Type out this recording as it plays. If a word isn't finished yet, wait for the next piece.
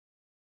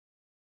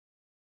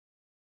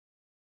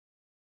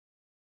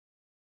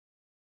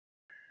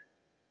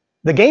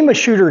The game of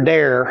Shoot or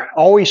Dare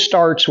always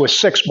starts with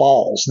 6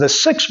 balls. The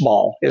 6th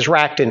ball is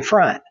racked in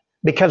front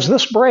because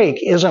this break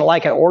isn't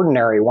like an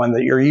ordinary one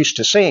that you're used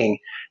to seeing.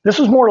 This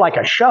is more like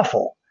a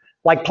shuffle,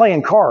 like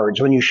playing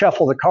cards. When you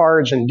shuffle the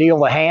cards and deal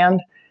the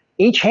hand,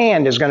 each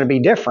hand is going to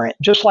be different,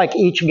 just like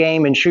each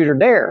game in Shoot or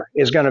Dare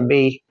is going to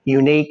be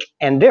unique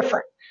and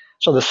different.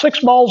 So the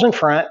 6 balls in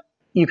front,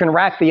 you can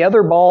rack the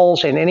other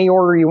balls in any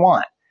order you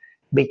want,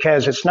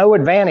 because it's no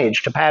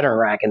advantage to pattern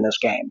rack in this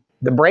game.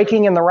 The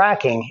breaking and the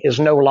racking is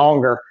no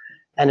longer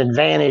an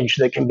advantage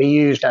that can be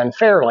used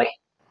unfairly.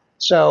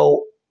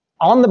 So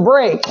on the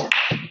break,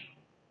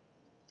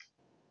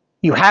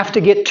 you have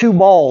to get 2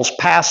 balls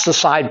past the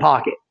side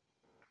pocket.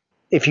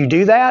 If you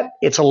do that,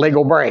 it's a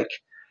legal break.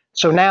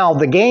 So now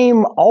the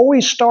game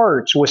always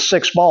starts with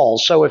 6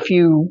 balls. So if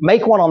you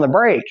make one on the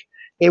break,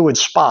 it would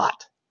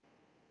spot.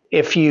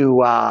 If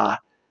you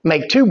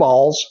make 2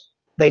 balls,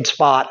 they'd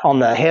spot on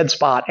the head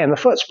spot and the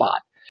foot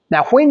spot.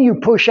 Now, when you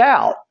push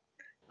out,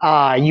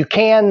 you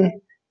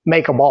can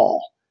make a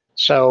ball.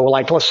 So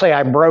like, let's say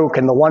I broke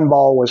and the 1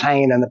 ball was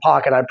hanging in the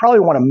pocket. I'd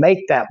probably want to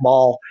make that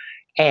ball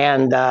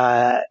and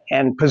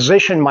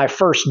position my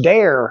first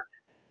dare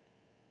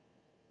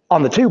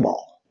on the 2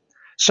 ball.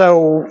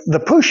 So the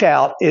push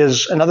out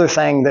is another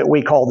thing that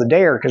we call the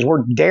dare, because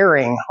we're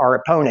daring our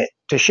opponent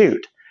to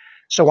shoot.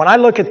 So when I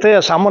look at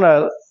this, I'm going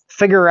to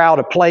figure out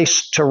a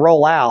place to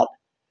roll out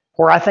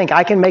where I think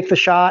I can make the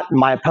shot and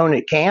my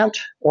opponent can't,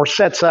 or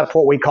sets up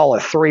what we call a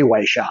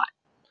 3-way shot.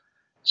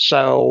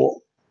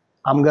 So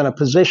I'm going to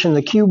position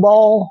the cue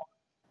ball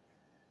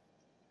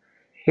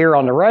here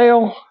on the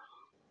rail.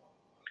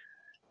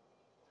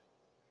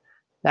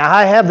 Now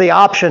I have the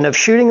option of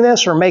shooting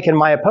this or making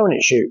my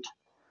opponent shoot.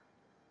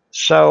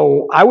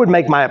 So I would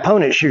make my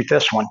opponent shoot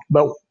this one.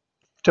 But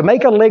to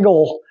make a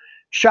legal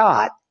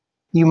shot,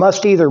 you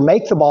must either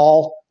make the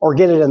ball or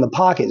get it in the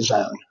pocket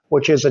zone,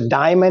 which is a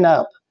diamond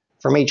up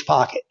from each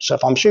pocket. So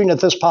if I'm shooting at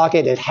this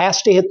pocket, it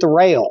has to hit the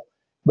rail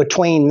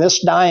between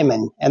this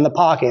diamond and the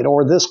pocket,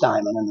 or this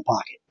diamond and the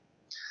pocket.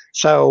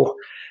 So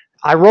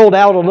I rolled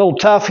out a little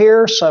tough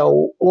here,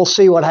 so we'll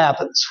see what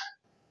happens.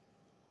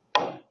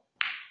 All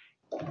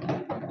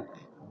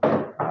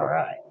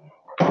right.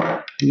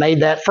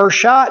 Made that first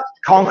shot,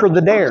 conquered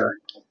the dare.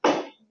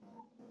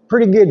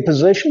 Pretty good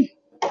position.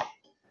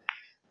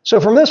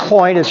 So from this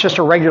point, it's just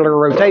a regular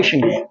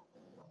rotation game.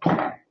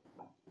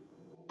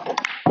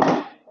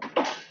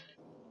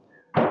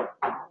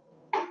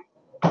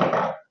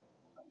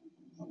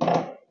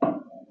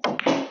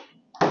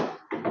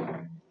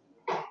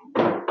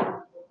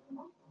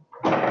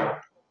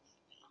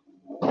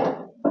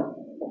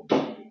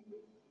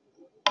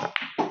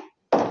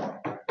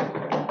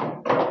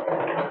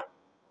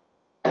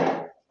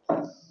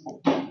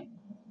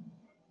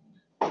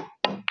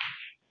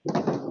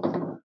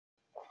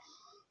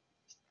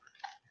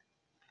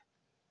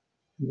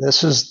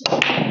 This is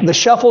the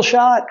shuffle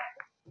shot.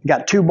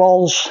 Got 2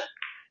 balls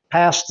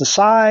past the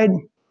side.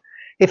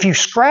 If you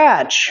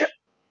scratch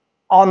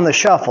on the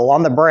shuffle,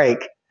 on the break,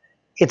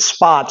 it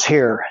spots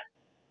here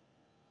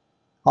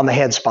on the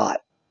head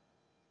spot.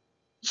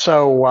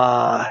 So,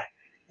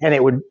 and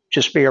it would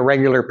just be a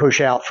regular push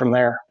out from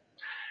there.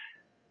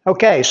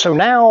 Okay, so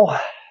now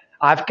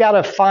I've got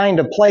to find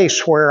a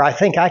place where I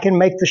think I can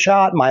make the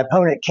shot, my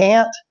opponent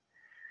can't,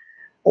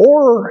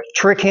 or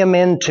trick him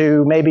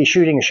into maybe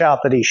shooting a shot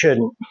that he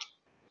shouldn't.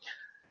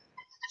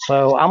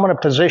 So I'm going to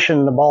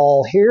position the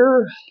ball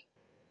here.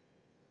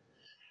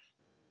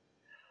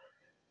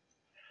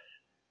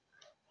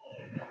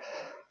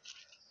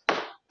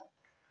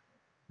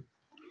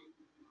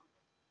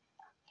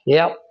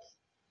 Yep,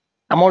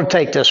 I'm going to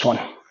take this one.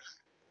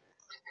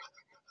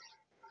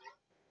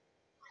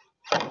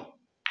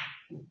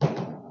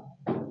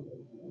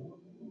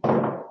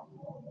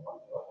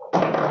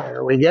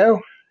 There we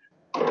go.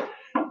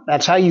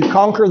 That's how you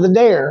conquer the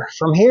dare.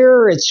 From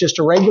here, it's just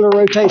a regular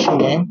rotation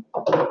game.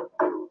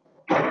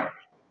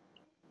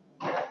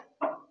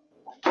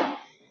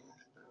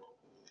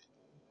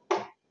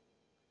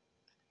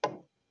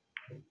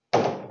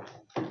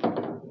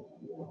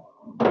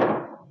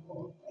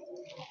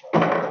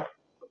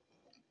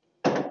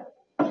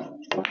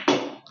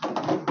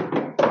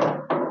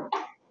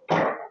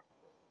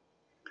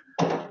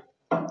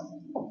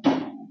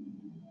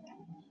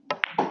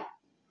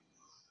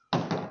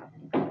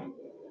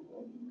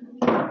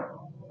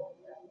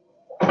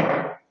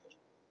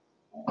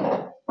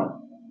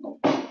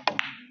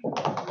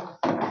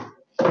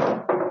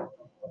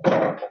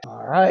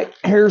 All right,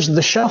 here's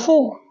the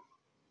shuffle.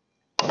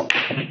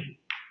 I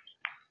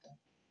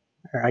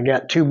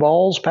got 2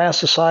 balls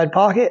past the side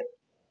pocket.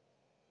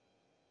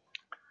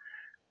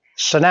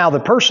 So now the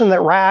person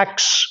that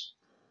racks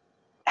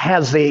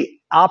has the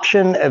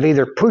option of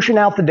either pushing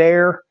out the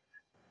dare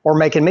or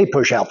making me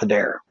push out the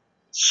dare.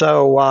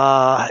 So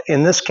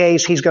in this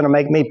case, he's going to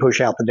make me push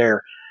out the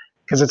dare,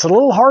 because it's a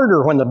little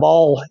harder when the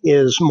ball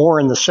is more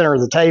in the center of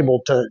the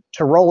table to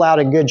roll out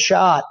a good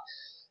shot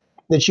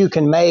that you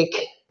can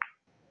make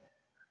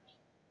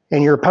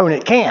and your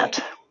opponent can't.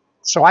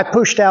 So I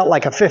pushed out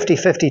like a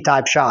 50-50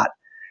 type shot.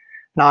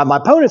 Now, my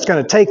opponent's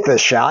going to take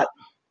this shot.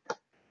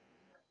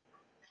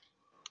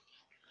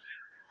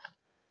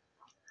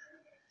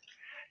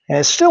 And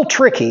it's still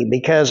tricky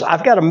because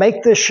I've got to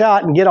make this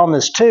shot and get on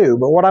this 2.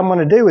 But what I'm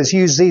going to do is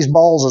use these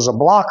balls as a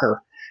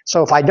blocker.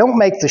 So if I don't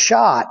make the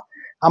shot,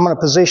 I'm going to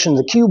position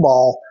the cue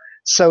ball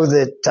so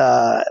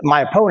that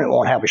my opponent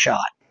won't have a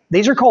shot.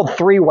 These are called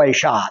three-way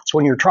shots.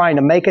 When you're trying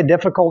to make a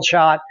difficult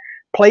shot,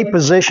 play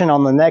position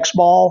on the next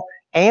ball,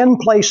 and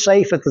play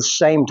safe at the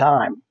same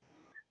time.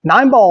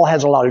 9-ball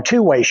has a lot of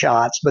two-way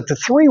shots, but the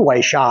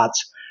three-way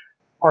shots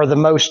are the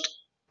most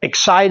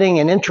exciting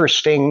and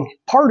interesting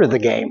part of the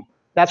game.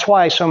 That's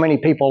why so many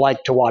people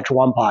like to watch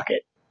one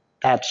pocket.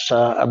 That's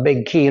a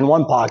big key in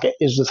one pocket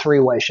is the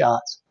three-way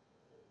shots.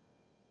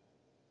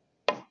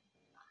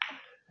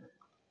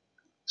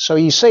 So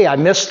you see, I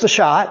missed the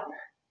shot,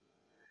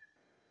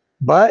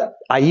 but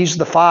I used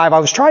the 5. I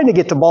was trying to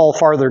get the ball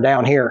farther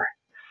down here.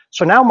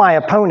 So now my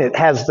opponent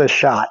has this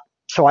shot.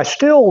 So I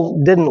still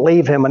didn't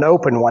leave him an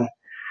open one.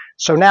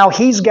 So now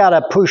he's got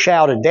to push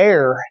out a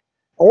dare,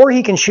 or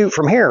he can shoot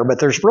from here, but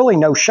there's really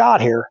no shot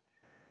here.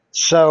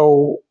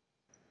 So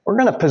we're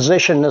going to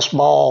position this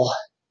ball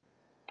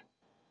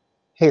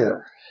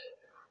here.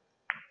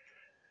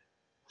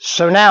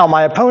 So now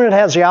my opponent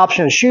has the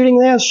option of shooting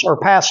this or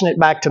passing it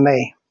back to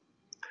me.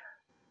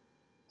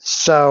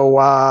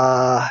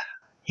 So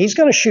he's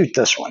going to shoot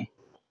this one.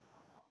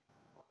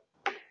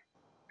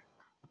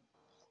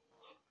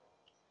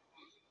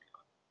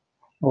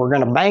 We're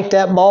going to bank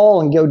that ball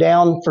and go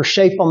down for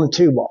shape on the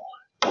 2-ball.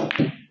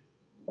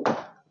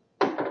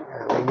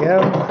 There we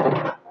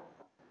go.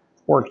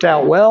 Worked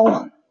out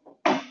well.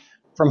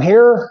 From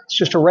here, it's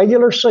just a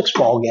regular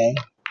 6-ball game.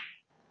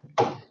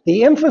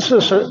 The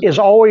emphasis is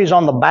always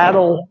on the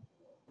battle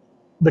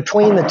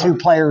between the 2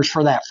 players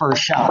for that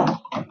first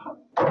shot.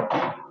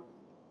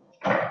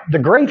 The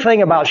great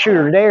thing about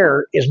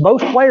ShootOrDare is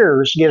both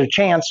players get a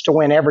chance to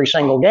win every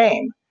single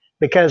game.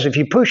 Because if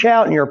you push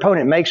out and your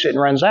opponent makes it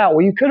and runs out,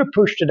 well, you could have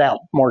pushed it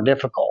out more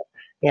difficult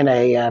in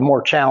a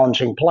more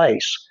challenging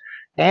place.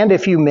 And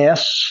if you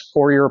miss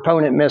or your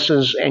opponent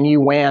misses and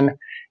you win,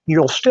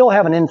 you'll still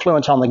have an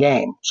influence on the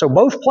game. So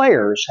both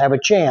players have a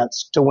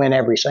chance to win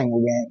every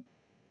single game.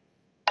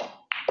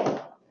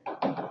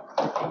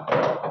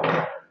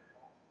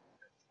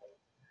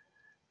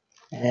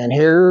 And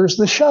here's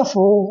the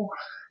shuffle.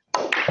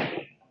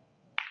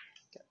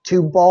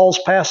 2 balls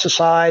past the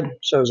side,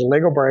 so it's a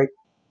legal break.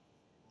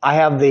 I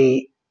have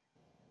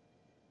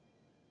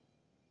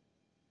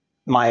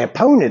my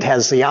opponent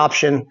has the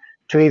option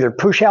to either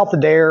push out the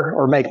dare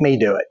or make me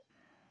do it.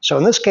 So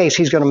in this case,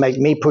 he's going to make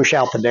me push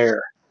out the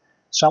dare.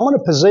 So I'm going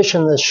to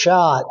position this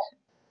shot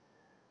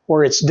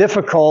where it's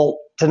difficult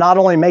to not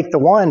only make the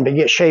 1, but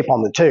get shape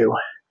on the 2.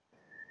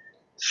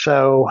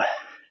 So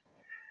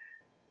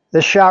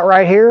this shot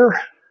right here,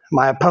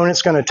 my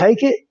opponent's going to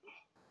take it.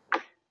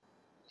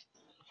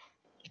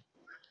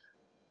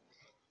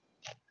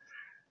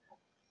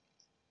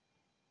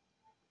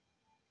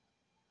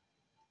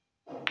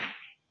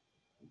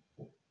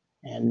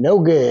 And no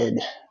good.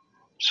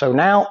 So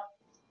now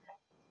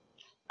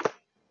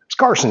it's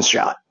Carson's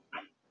shot.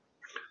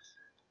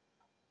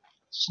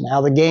 So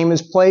now the game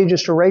is played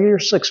just a regular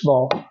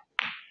 6-ball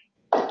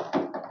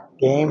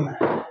game.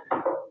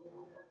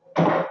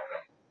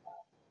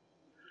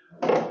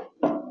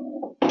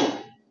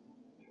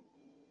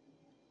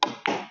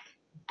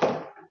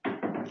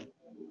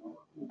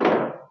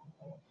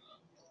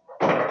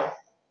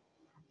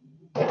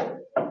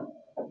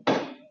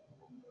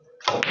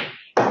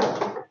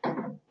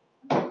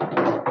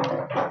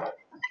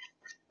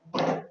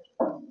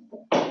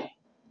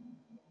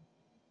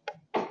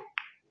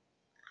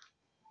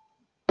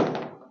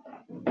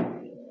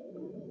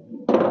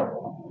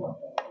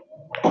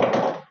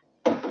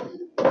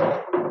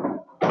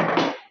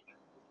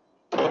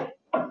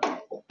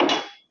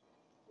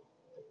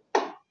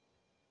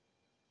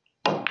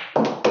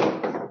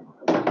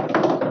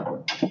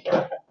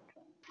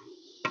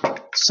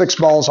 Six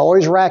balls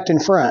always racked in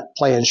front,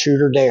 playing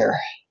ShootOrDare.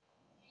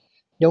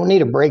 Don't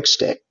need a break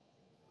stick.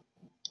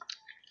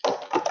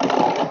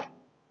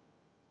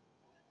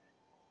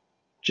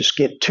 Just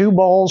get 2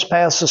 balls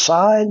past the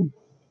side.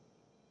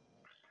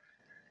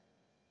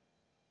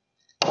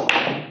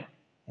 And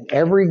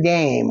every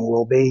game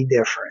will be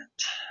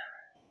different.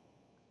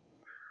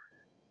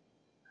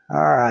 All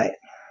right.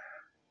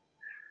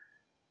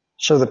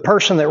 So the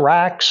person that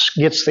racks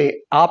gets the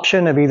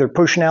option of either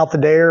pushing out the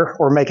dare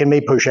or making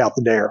me push out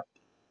the dare.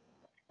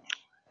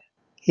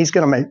 He's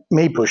going to make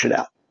me push it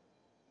out.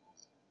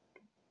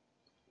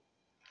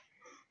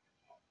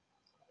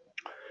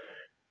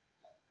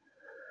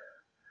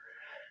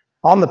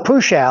 On the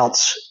push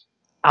outs,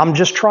 I'm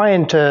just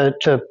trying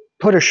to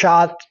put a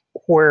shot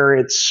where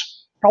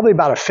it's probably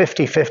about a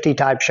 50-50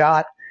 type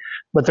shot,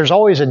 but there's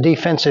always a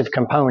defensive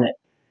component.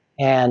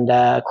 And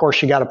of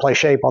course, you got to play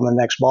shape on the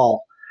next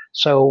ball.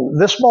 So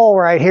this ball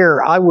right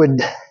here, I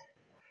would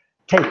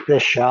take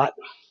this shot.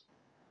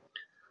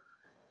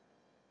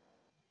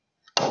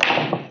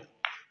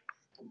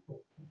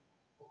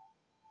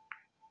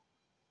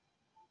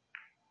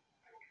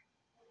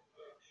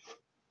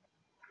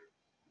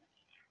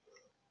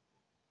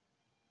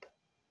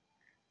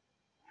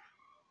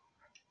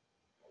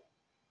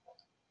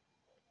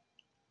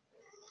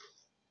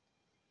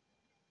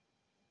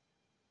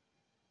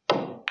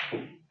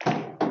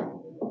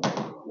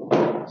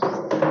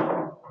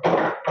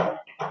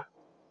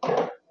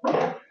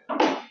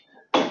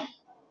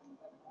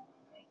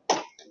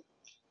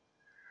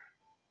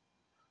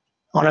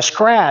 On a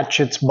scratch,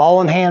 it's ball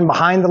in hand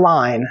behind the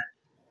line,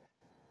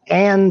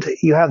 and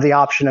you have the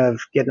option of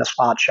getting a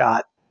spot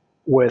shot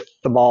with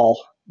the ball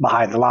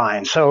behind the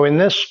line. So in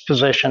this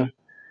position,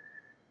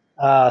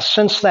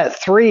 since that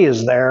 3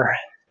 is there,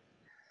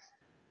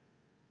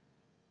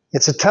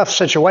 it's a tough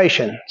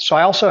situation. So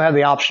I also have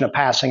the option of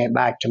passing it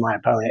back to my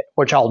opponent,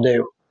 which I'll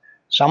do.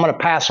 So I'm going to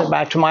pass it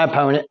back to my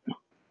opponent.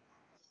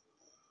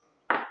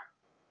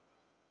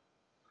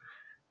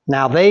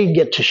 Now they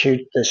get to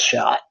shoot this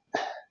shot.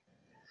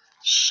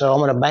 So I'm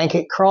going to bank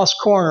it cross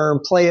corner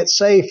and play it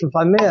safe if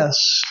I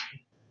miss.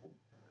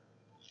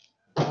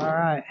 All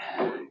right.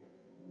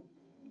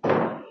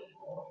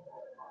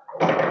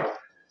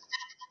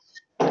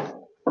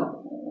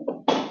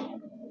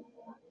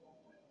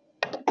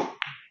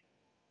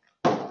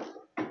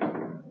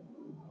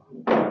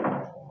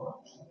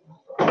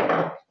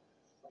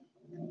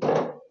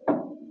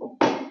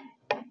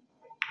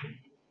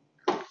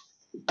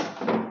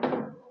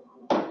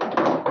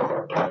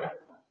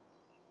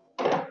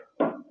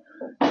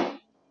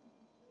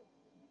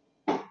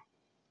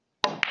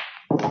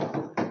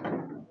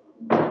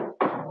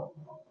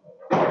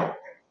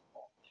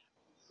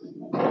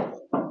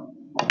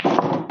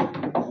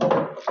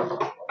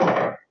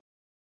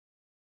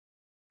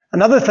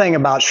 Another thing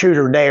about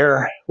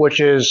ShootOrDare, which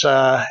is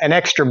an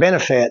extra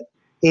benefit,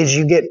 is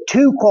you get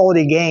 2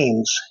 quality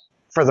games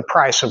for the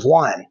price of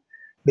 1,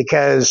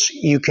 because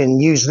you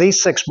can use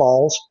these 6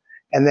 balls,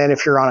 and then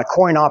if you're on a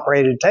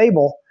coin-operated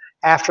table,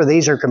 after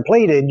these are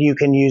completed, you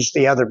can use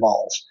the other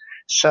balls.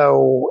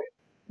 So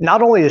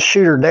not only is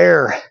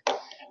ShootOrDare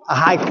a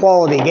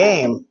high-quality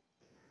game,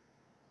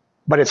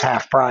 but it's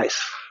half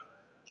price.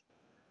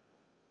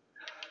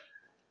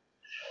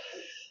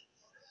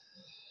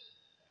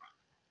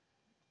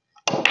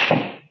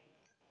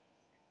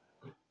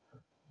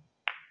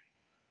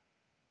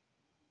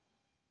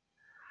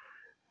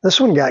 This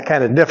one got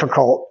kind of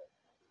difficult.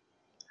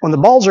 When the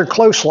balls are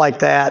close like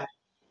that,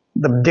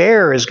 the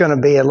dare is going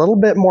to be a little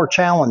bit more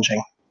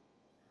challenging.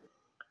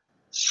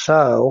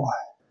 So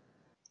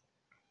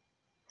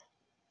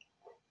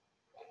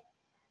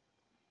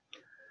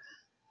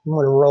I'm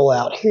going to roll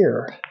out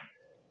here.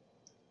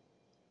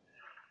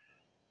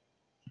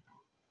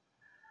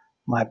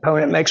 My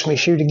opponent makes me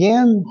shoot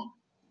again.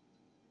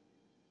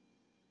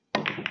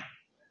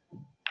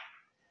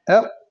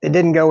 Oh, it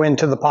didn't go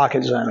into the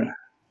pocket zone.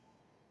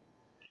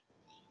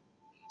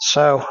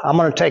 So I'm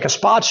going to take a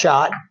spot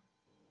shot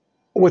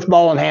with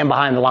ball in hand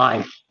behind the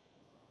line.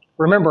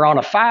 Remember, on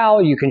a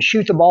foul, you can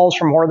shoot the balls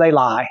from where they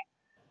lie,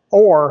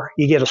 or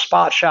you get a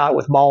spot shot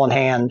with ball in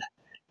hand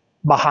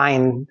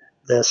behind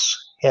this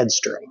head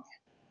string.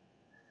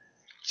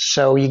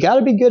 So you got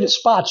to be good at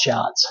spot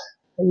shots.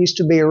 It used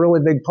to be a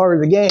really big part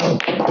of the game,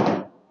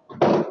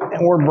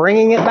 and we're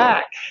bringing it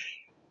back,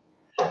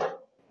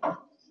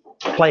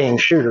 playing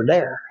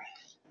ShootOrDare.